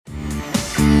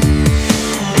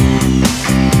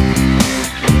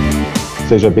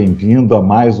seja bem-vindo a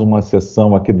mais uma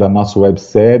sessão aqui da nossa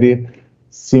websérie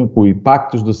 5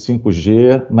 Impactos do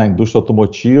 5G na Indústria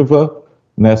Automotiva.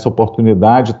 Nessa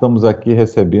oportunidade, estamos aqui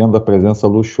recebendo a presença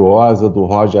luxuosa do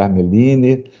Roger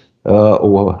Armelini,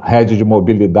 o Head de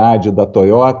Mobilidade da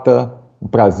Toyota. Um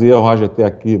prazer, Roger,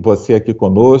 ter você aqui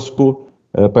conosco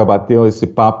para bater esse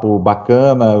papo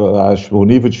bacana. O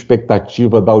nível de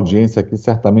expectativa da audiência aqui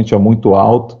certamente é muito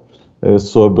alto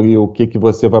sobre o que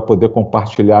você vai poder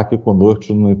compartilhar aqui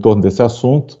conosco no entorno desse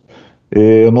assunto.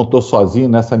 Eu não estou sozinho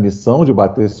nessa missão de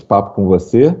bater esse papo com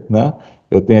você, né?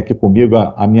 Eu tenho aqui comigo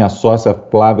a minha sócia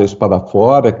Flávia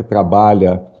Espadafora, que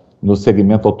trabalha no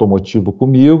segmento automotivo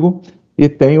comigo, e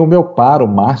tem o meu par, o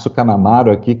Márcio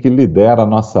Canamaro, aqui, que lidera a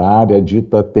nossa área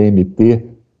dita TMT,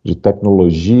 de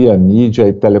Tecnologia, Mídia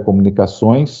e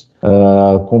Telecomunicações,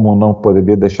 como não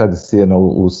poderia deixar de ser, né,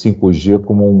 o 5G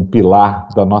como um pilar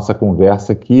da nossa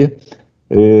conversa aqui,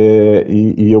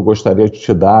 e eu gostaria de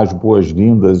te dar as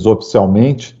boas-vindas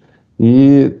oficialmente,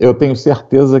 e eu tenho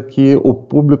certeza que o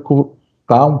público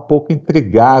está um pouco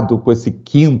intrigado com esse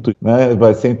quinto, né?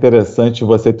 Vai ser interessante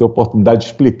você ter a oportunidade de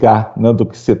explicar, né, do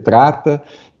que se trata,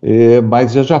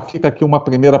 mas já fica aqui uma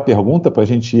primeira pergunta para a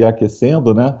gente ir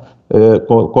aquecendo, né?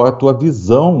 Qual é a tua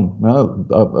visão, né?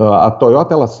 A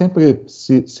Toyota, ela sempre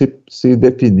se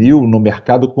definiu no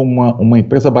mercado como uma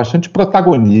empresa bastante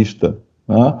protagonista,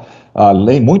 né?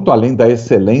 Muito além da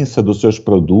excelência dos seus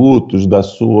produtos,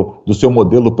 do seu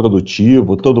modelo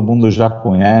produtivo, todo mundo já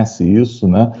conhece isso,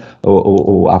 né?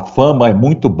 A fama é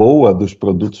muito boa dos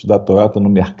produtos da Toyota no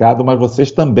mercado, mas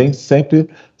vocês também sempre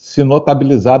se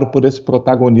notabilizaram por esse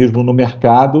protagonismo no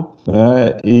mercado,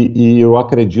 né? E eu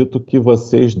acredito que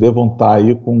vocês devam estar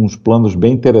aí com uns planos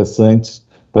bem interessantes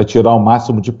para tirar o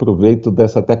máximo de proveito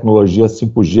dessa tecnologia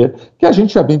 5G, que a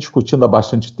gente já vem discutindo há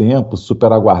bastante tempo,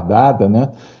 super aguardada, né?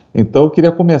 Então, eu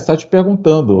queria começar te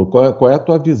perguntando qual é a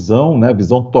tua visão, né?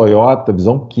 Visão Toyota,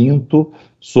 visão Quinto,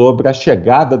 sobre a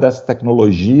chegada dessa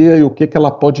tecnologia e o que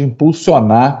ela pode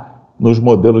impulsionar nos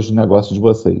modelos de negócio de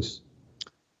vocês.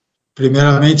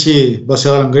 Primeiramente,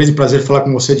 Bacelar, um grande prazer falar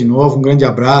com você de novo, um grande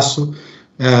abraço,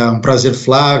 um prazer,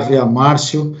 Flávia,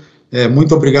 Márcio,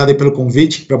 muito obrigado aí pelo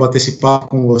convite para bater esse papo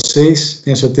com vocês.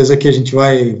 Tenho certeza que a gente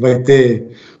vai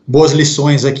ter boas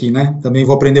lições aqui, né? Também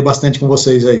vou aprender bastante com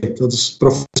vocês aí, todos os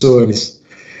professores.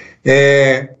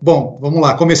 Bom, vamos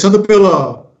lá. Começando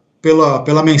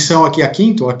pela menção aqui a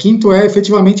Quinto é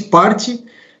efetivamente parte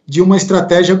de uma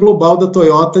estratégia global da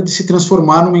Toyota de se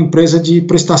transformar numa empresa de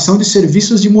prestação de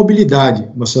serviços de mobilidade,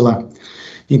 Bacelar.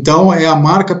 Então, é a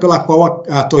marca pela qual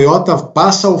a Toyota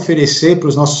passa a oferecer para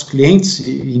os nossos clientes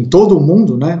em todo o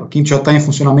mundo, né? A Quinto já está em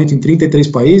funcionamento em 33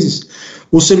 países,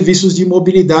 os serviços de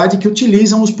mobilidade que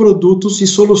utilizam os produtos e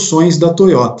soluções da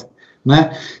Toyota,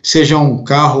 né? Sejam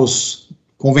carros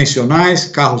convencionais,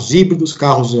 carros híbridos,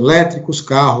 carros elétricos,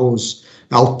 carros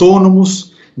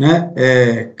autônomos, né?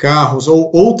 Carros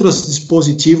ou outros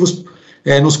dispositivos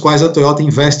nos quais a Toyota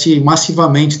investe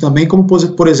massivamente também, como,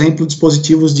 por exemplo,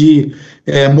 dispositivos de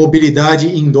mobilidade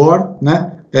indoor,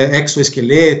 né?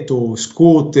 Exoesqueleto,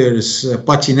 scooters,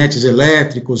 patinetes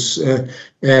elétricos,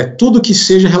 tudo que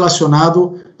seja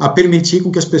relacionado a permitir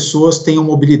com que as pessoas tenham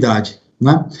mobilidade,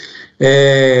 né?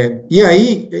 E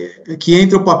aí que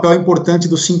entra o papel importante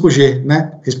do 5G,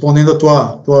 né? Respondendo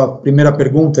a tua primeira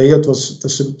pergunta aí, a tua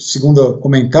segundo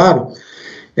comentário,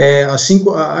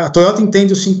 a Toyota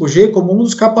entende o 5G como um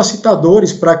dos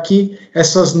capacitadores para que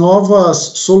essas novas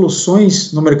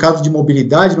soluções no mercado de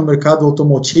mobilidade, no mercado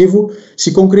automotivo,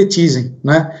 se concretizem,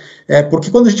 né? Porque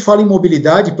quando a gente fala em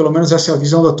mobilidade, pelo menos essa é a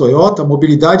visão da Toyota, a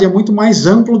mobilidade é muito mais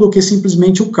amplo do que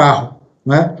simplesmente o carro,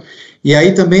 né? E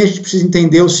aí também a gente precisa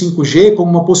entender o 5G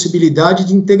como uma possibilidade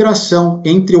de integração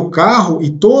entre o carro e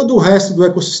todo o resto do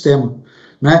ecossistema,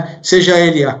 né? Seja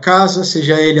ele a casa,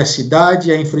 seja ele a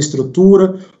cidade, a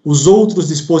infraestrutura, os outros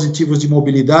dispositivos de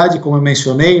mobilidade, como eu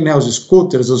mencionei, né? Os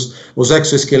scooters, os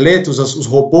exoesqueletos, os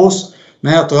robôs,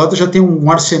 né? A Toyota já tem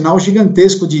um arsenal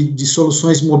gigantesco de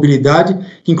soluções de mobilidade,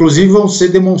 que inclusive vão ser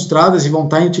demonstradas e vão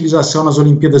estar em utilização nas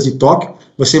Olimpíadas de Tóquio.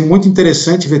 Vai ser muito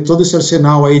interessante ver todo esse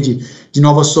arsenal aí de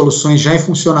novas soluções já em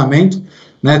funcionamento,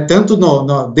 né? Tanto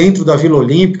dentro da Vila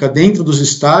Olímpica, dentro dos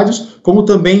estádios, como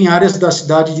também em áreas da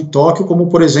cidade de Tóquio, como,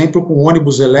 por exemplo, com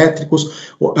ônibus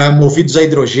elétricos movidos a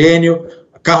hidrogênio,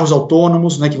 carros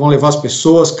autônomos, né, que vão levar as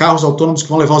pessoas, carros autônomos que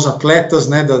vão levar os atletas,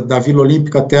 né, da Vila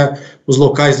Olímpica até os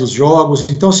locais dos jogos.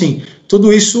 Então, assim,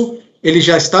 tudo isso ele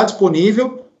já está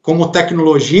disponível como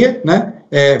tecnologia, né,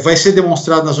 vai ser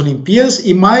demonstrado nas Olimpíadas,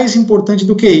 e mais importante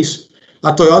do que isso,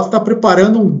 a Toyota está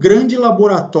preparando um grande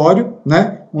laboratório,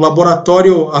 né, um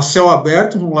laboratório a céu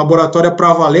aberto, um laboratório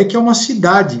para valer, que é uma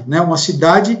cidade, né? Uma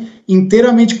cidade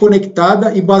inteiramente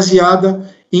conectada e baseada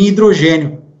em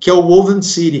hidrogênio, que é o Woven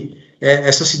City.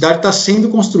 Essa cidade está sendo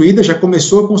construída, já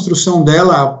começou a construção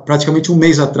dela há praticamente um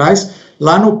mês atrás,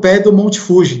 lá no pé do Monte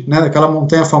Fuji, né, daquela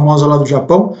montanha famosa lá do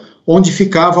Japão, onde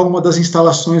ficava uma das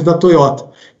instalações da Toyota.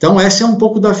 Então, essa é um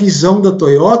pouco da visão da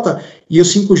Toyota, e o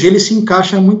 5G ele se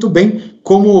encaixa muito bem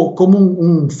como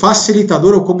um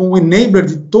facilitador ou como um enabler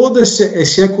de todo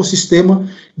esse ecossistema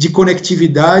de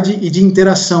conectividade e de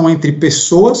interação entre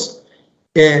pessoas,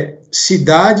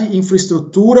 cidade,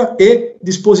 infraestrutura e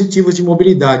dispositivos de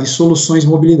mobilidade, soluções de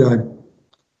mobilidade.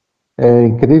 É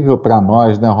incrível para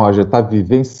nós, né, Roger, estar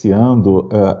vivenciando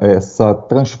essa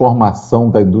transformação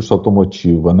da indústria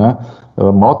automotiva, né?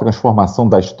 A maior transformação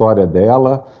da história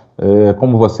dela.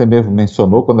 Como você mesmo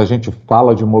mencionou, quando a gente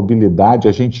fala de mobilidade,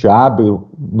 a gente abre,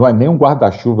 não é nem um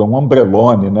guarda-chuva, é um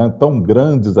umbrelone, né? Tão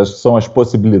grandes são as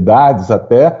possibilidades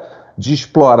até de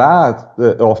explorar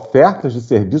ofertas de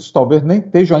serviços talvez nem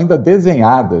estejam ainda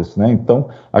desenhadas, né? Então,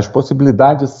 as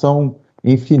possibilidades são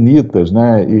infinitas,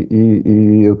 né?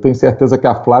 E eu tenho certeza que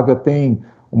a Flávia tem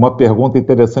uma pergunta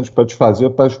interessante para te fazer,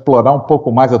 para explorar um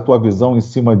pouco mais a tua visão em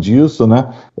cima disso, né?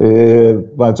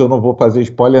 Mas eu não vou fazer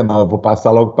spoiler, não, eu vou passar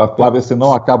logo para a Flávia, senão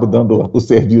eu acabo dando o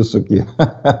serviço aqui.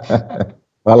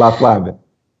 Vai lá, Flávia.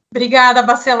 Obrigada,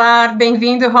 Bacelar.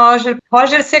 Bem-vindo, Roger.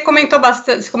 Roger, você comentou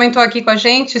bastante, você comentou aqui com a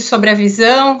gente sobre a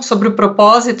visão, sobre o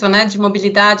propósito, né, de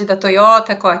mobilidade da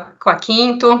Toyota com a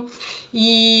Quinto,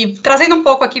 e trazendo um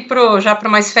pouco aqui já para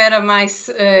uma esfera mais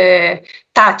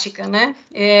tática, né?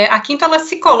 A Quinto, ela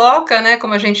se coloca, né,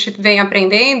 como a gente vem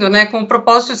aprendendo, né, com o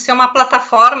propósito de ser uma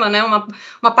plataforma, né,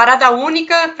 uma parada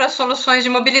única para soluções de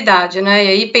mobilidade, né? E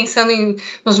aí pensando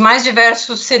nos mais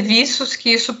diversos serviços que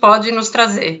isso pode nos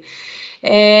trazer.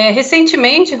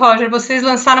 Recentemente, Roger, vocês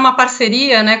lançaram uma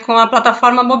parceria, né, com a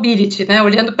plataforma Mobility, né,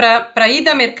 olhando para a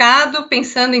ida a mercado,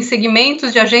 pensando em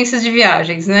segmentos de agências de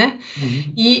viagens, né?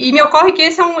 Uhum. E me ocorre que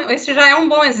esse já é um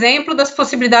bom exemplo das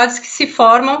possibilidades que se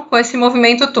formam com esse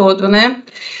movimento todo, né?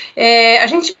 A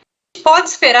gente pode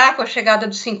esperar com a chegada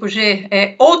do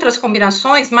 5G outras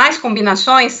combinações, mais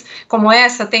combinações como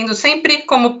essa, tendo sempre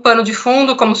como pano de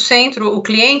fundo, como centro, o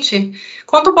cliente?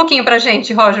 Conta um pouquinho para a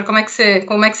gente, Roger, como é que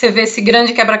você vê esse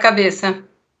grande quebra-cabeça?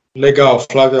 Legal,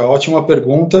 Flávia, ótima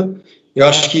pergunta. Eu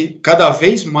acho que cada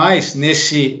vez mais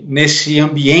nesse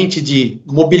ambiente de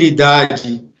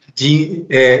mobilidade, de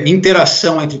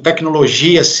interação entre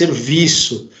tecnologia,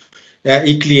 serviço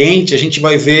e cliente, a gente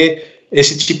vai ver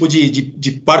esse tipo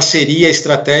de parceria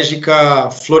estratégica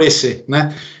florescer,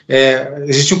 né?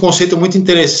 Existe um conceito muito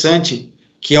interessante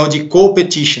que é o de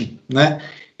competition, né?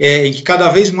 Em que cada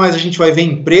vez mais a gente vai ver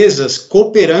empresas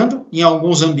cooperando em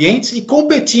alguns ambientes e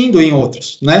competindo em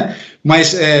outros, né?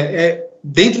 Mas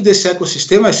dentro desse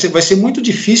ecossistema vai ser muito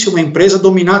difícil uma empresa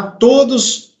dominar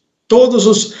todos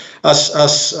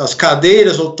as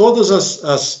cadeiras ou todos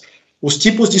os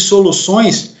tipos de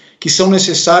soluções que são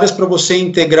necessárias para você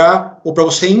integrar ou para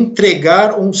você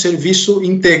entregar um serviço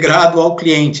integrado ao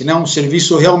cliente, né? Um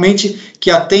serviço realmente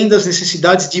que atenda às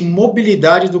necessidades de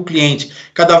mobilidade do cliente.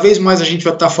 Cada vez mais a gente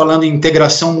vai estar falando em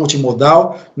integração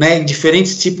multimodal, né? Em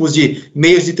diferentes tipos de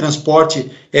meios de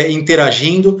transporte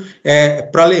interagindo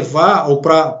para levar ou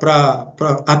para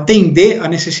atender a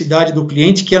necessidade do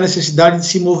cliente, que é a necessidade de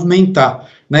se movimentar,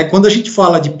 né? Quando a gente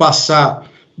fala de passar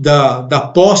da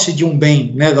posse de um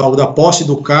bem, né, da posse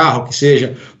do carro, que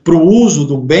seja, para o uso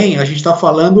do bem, a gente está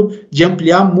falando de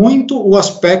ampliar muito o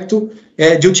aspecto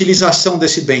de utilização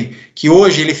desse bem, que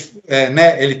hoje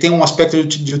ele tem um aspecto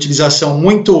de utilização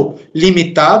muito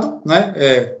limitado,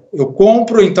 né? Eu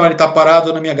compro, então ele está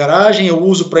parado na minha garagem, eu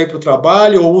uso para ir para o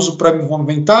trabalho, eu uso para me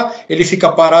movimentar, ele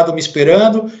fica parado me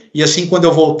esperando, e assim quando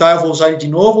eu voltar eu vou usar ele de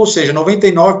novo, ou seja,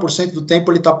 99% do tempo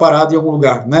ele está parado em algum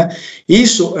lugar, né?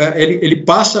 Isso,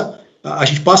 a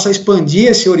gente passa a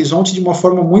expandir esse horizonte de uma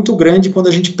forma muito grande quando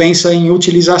a gente pensa em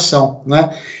utilização, né?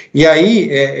 E aí,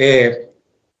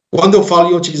 quando eu falo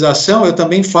em utilização, eu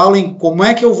também falo em como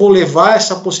é que eu vou levar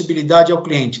essa possibilidade ao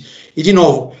cliente. E, de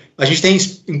novo, a gente tem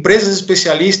empresas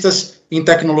especialistas em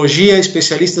tecnologia,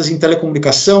 especialistas em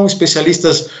telecomunicação,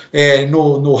 especialistas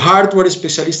no hardware,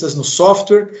 especialistas no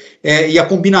software, e a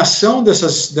combinação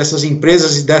dessas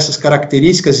empresas e dessas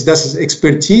características e dessas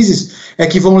expertises é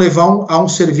que vão levar a um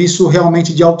serviço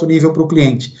realmente de alto nível para o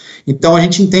cliente. Então, a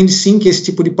gente entende sim que esse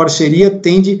tipo de parceria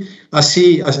tende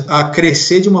a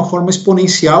crescer de uma forma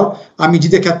exponencial à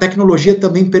medida que a tecnologia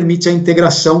também permite a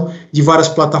integração de várias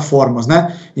plataformas,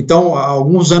 né? Então, há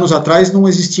alguns anos atrás não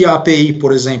existia a API,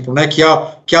 por exemplo, né? Que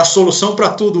é a solução para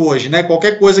tudo hoje, né?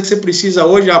 Qualquer coisa que você precisa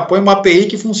hoje, põe uma API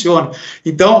que funciona.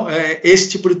 Então, esse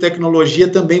tipo de tecnologia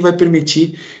também vai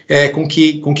permitir com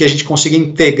que a gente consiga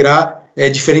integrar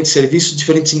diferentes serviços,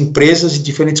 diferentes empresas e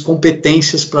diferentes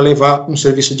competências para levar um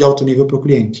serviço de alto nível para o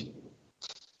cliente.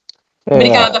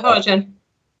 Obrigada, Roger.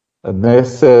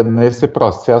 Nesse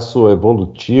processo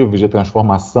evolutivo de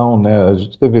transformação, né, a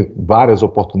gente teve várias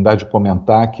oportunidades de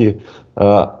comentar que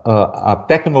a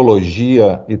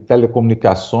tecnologia e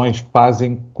telecomunicações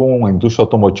fazem com a indústria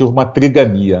automotiva uma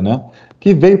trigamia, né,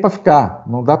 que veio para ficar.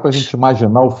 Não dá para a gente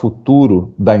imaginar o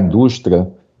futuro da indústria,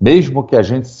 mesmo que a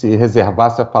gente se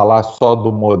reservasse a falar só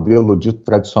do modelo dito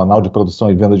tradicional de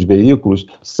produção e venda de veículos,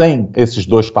 sem esses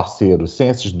dois parceiros, sem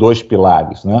esses dois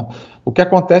pilares, né? O que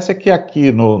acontece é que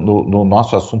aqui no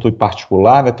nosso assunto em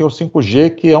particular, né, tem o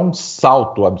 5G, que é um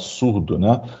salto absurdo,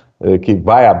 né, que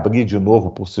vai abrir de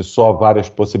novo por si só várias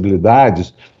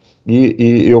possibilidades,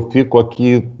 e eu fico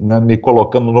aqui, né, me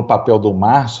colocando no papel do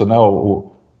Márcio, né,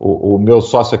 o meu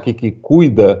sócio aqui que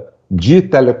cuida de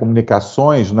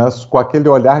telecomunicações, né, com aquele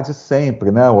olhar de sempre,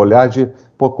 né, o olhar de,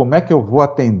 como é que eu vou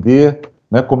atender,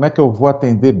 né, como é que eu vou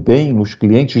atender bem os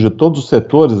clientes de todos os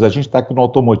setores. A gente está aqui no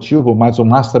automotivo, mas o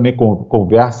Márcio também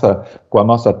conversa com a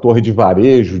nossa torre de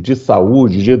varejo, de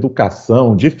saúde, de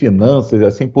educação, de finanças e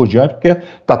assim por diante, porque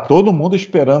está todo mundo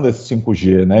esperando esse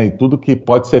 5G, né, e tudo que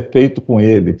pode ser feito com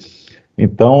ele.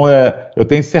 Então, eu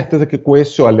tenho certeza que com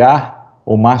esse olhar,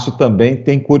 o Márcio também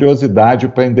tem curiosidade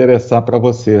para endereçar para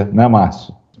você, né,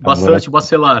 Márcio? Bastante,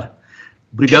 Bacelar.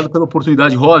 Obrigado pela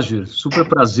oportunidade, Roger. Super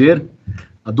prazer.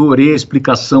 Adorei a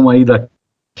explicação aí da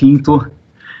Quinto.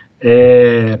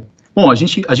 Bom, a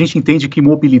gente entende que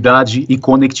mobilidade e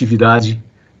conectividade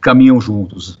caminham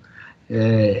juntos.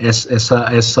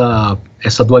 Essa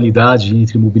dualidade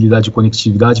entre mobilidade e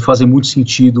conectividade fazem muito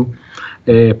sentido,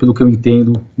 pelo que eu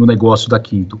entendo, no negócio da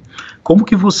Quinto. Como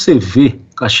que você vê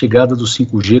a chegada do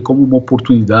 5G como uma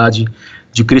oportunidade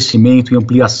de crescimento e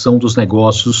ampliação dos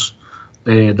negócios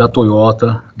da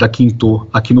Toyota, da Quinto,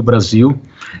 aqui no Brasil?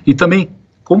 E também,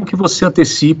 como que você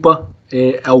antecipa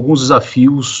alguns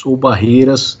desafios ou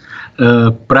barreiras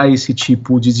para esse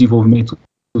tipo de desenvolvimento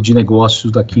de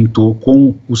negócios da Quinto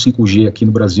com o 5G aqui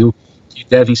no Brasil, que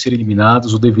devem ser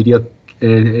eliminados ou deveria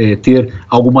ter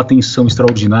alguma atenção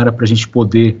extraordinária para a gente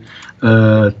poder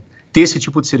ter esse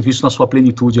tipo de serviço na sua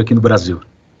plenitude aqui no Brasil?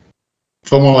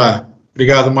 Vamos lá.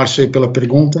 Obrigado, Márcio, pela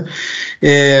pergunta.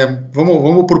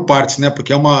 Vamos por partes, né?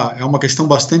 Porque é uma questão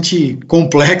bastante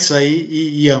complexa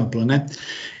e ampla, né?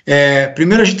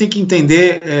 Primeiro, a gente tem que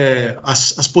entender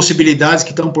as possibilidades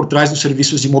que estão por trás dos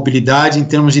serviços de mobilidade em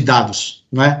termos de dados,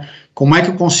 né? Como é que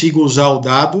eu consigo usar o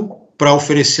dado para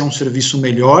oferecer um serviço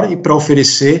melhor e para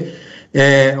oferecer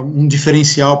um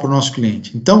diferencial para o nosso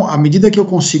cliente. Então, à medida que eu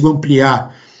consigo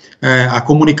ampliar a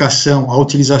comunicação, a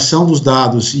utilização dos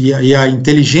dados e a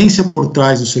inteligência por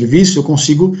trás do serviço, eu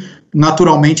consigo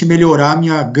naturalmente melhorar a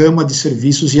minha gama de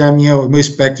serviços e o meu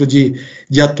espectro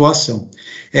de atuação.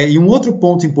 E um outro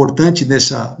ponto importante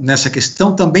nessa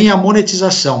questão também é a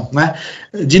monetização, né?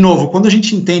 De novo, quando a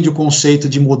gente entende o conceito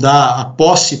de mudar a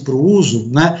posse para o uso,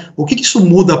 né? O que isso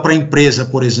muda para a empresa,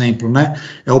 por exemplo, né?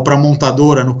 Ou para a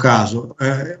montadora, no caso?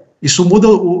 Isso muda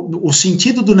o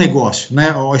sentido do negócio,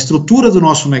 né? A estrutura do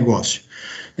nosso negócio.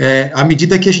 À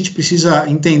medida que a gente precisa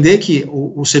entender que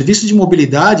o serviço de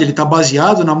mobilidade ele está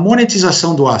baseado na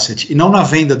monetização do asset e não na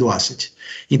venda do asset.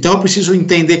 Então, eu preciso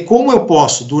entender como eu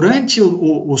posso, durante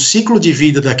o ciclo de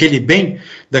vida daquele bem,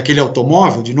 daquele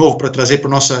automóvel, de novo, para trazer para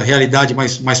a nossa realidade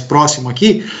mais próxima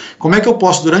aqui, como é que eu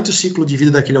posso, durante o ciclo de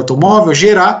vida daquele automóvel,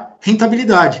 gerar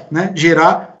rentabilidade, né?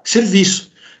 Gerar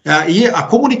serviço. E a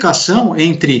comunicação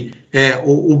entre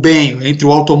o bem, entre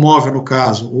o automóvel, no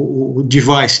caso, o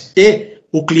device e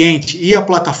o cliente e a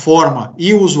plataforma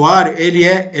e o usuário, ele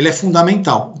é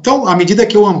fundamental. Então, à medida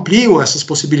que eu amplio essas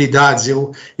possibilidades,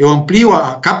 eu amplio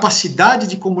a capacidade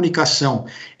de comunicação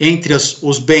entre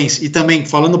os bens e também,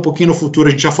 falando um pouquinho no futuro,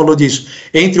 a gente já falou disso,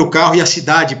 entre o carro e a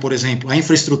cidade, por exemplo, a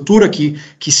infraestrutura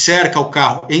que cerca o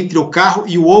carro, entre o carro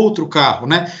e o outro carro,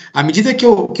 né? À medida que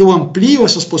eu amplio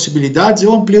essas possibilidades,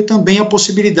 eu amplio também a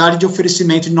possibilidade de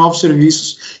oferecimento de novos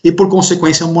serviços e, por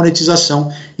consequência, a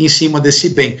monetização em cima desse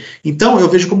bem. Então, eu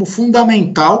vejo como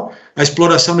fundamental a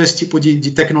exploração desse tipo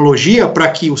de tecnologia para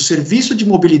que o serviço de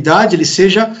mobilidade ele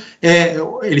seja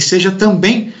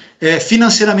também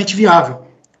financeiramente viável.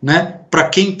 né, para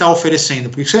quem está oferecendo,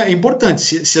 porque isso é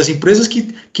importante. Se as empresas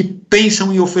que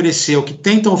pensam em oferecer ou que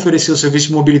tentam oferecer o serviço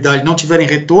de mobilidade não tiverem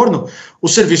retorno,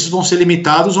 os serviços vão ser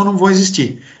limitados ou não vão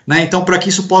existir, né? Então, para que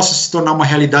isso possa se tornar uma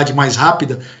realidade mais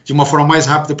rápida, de uma forma mais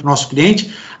rápida para o nosso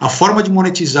cliente, a forma de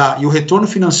monetizar e o retorno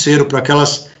financeiro para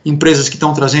aquelas empresas que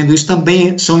estão trazendo isso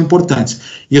também são importantes.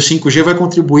 E o 5G vai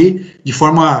contribuir de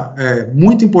forma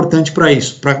muito importante para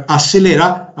isso, para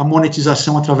acelerar a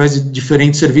monetização através de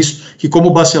diferentes serviços, que, como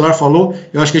o Bacelar falou,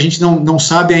 eu acho que a gente não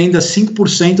sabe ainda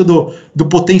 5% do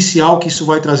potencial que isso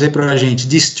vai trazer para a gente,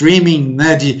 de streaming,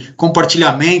 né, de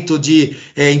compartilhamento, de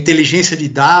inteligência de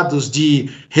dados, de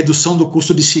redução do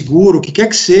custo de seguro, o que quer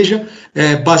que seja,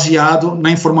 baseado na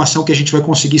informação que a gente vai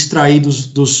conseguir extrair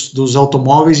dos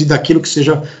automóveis e daquilo que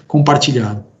seja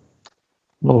compartilhado.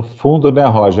 No fundo, né,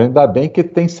 Roger, ainda bem que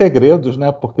tem segredos,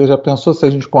 né, porque já pensou se a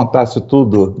gente contasse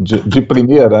tudo de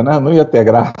primeira, né, não ia ter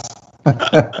graça.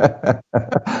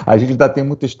 A gente ainda tem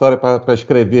muita história para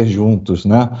escrever juntos,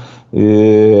 né,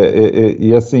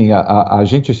 e assim, a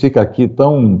gente fica aqui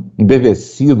tão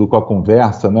embevecido com a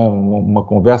conversa, né, uma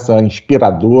conversa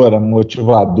inspiradora,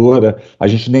 motivadora, a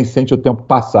gente nem sente o tempo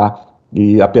passar.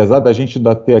 E apesar da gente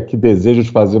ainda ter aqui desejo de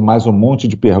fazer mais um monte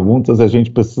de perguntas, a gente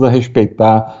precisa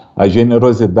respeitar a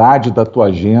generosidade da tua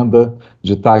agenda,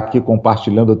 de estar aqui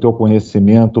compartilhando o teu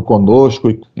conhecimento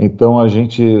conosco. Então a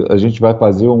gente vai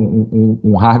fazer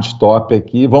um hard stop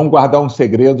aqui, vamos guardar uns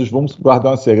segredos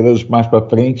mais para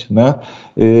frente, né?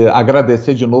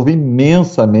 Agradecer de novo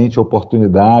imensamente a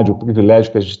oportunidade, o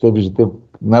privilégio que a gente teve de ter,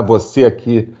 né, você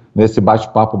aqui nesse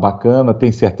bate-papo bacana.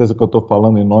 Tenho certeza que eu estou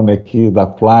falando em nome aqui da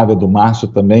Flávia, do Márcio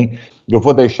também. Eu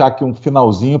vou deixar aqui um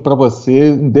finalzinho para você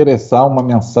endereçar uma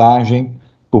mensagem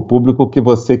para o público que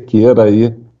você queira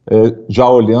aí, já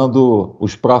olhando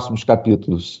os próximos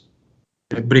capítulos.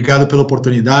 Obrigado pela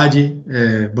oportunidade,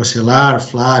 Bacelar,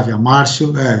 Flávia,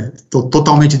 Márcio. Estou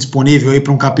totalmente disponível aí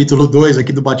para um capítulo 2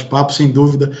 aqui do bate-papo, sem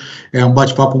dúvida. É um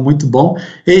bate-papo muito bom.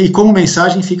 E como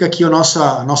mensagem fica aqui a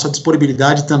nossa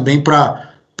disponibilidade também para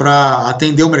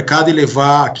atender o mercado e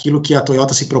levar aquilo que a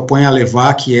Toyota se propõe a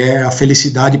levar, que é a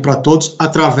felicidade para todos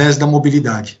através da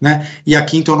mobilidade, né? E a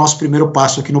Quinto é o nosso primeiro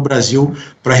passo aqui no Brasil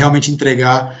para realmente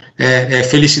entregar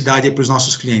felicidade para os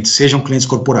nossos clientes, sejam clientes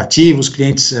corporativos,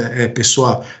 clientes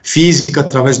pessoa física,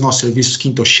 através dos nossos serviços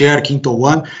Quinto Share, Quinto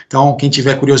One. Então, quem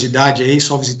tiver curiosidade aí,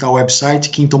 só visitar o website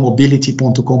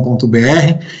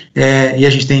quintomobility.com.br, e a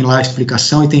gente tem lá a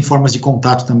explicação e tem formas de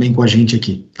contato também com a gente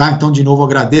aqui, tá? Então, de novo,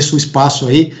 agradeço o espaço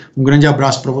aí, um grande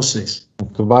abraço para vocês.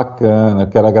 Muito bacana,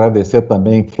 quero agradecer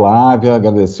também Flávia,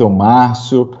 agradecer o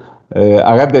Márcio,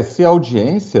 agradecer a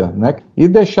audiência, né, e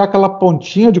deixar aquela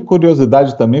pontinha de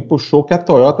curiosidade também para o show que a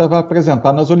Toyota vai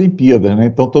apresentar nas Olimpíadas, né?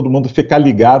 Então todo mundo fica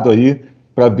ligado aí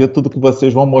para ver tudo que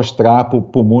vocês vão mostrar para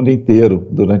o mundo inteiro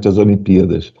durante as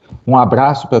Olimpíadas. Um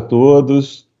abraço para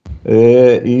todos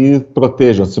e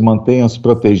protejam-se, mantenham-se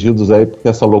protegidos aí, porque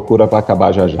essa loucura vai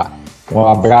acabar já já. Um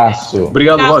abraço.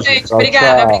 Obrigado, Roger. Gente,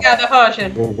 obrigada,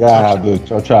 Roger. Obrigado,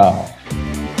 tchau, tchau.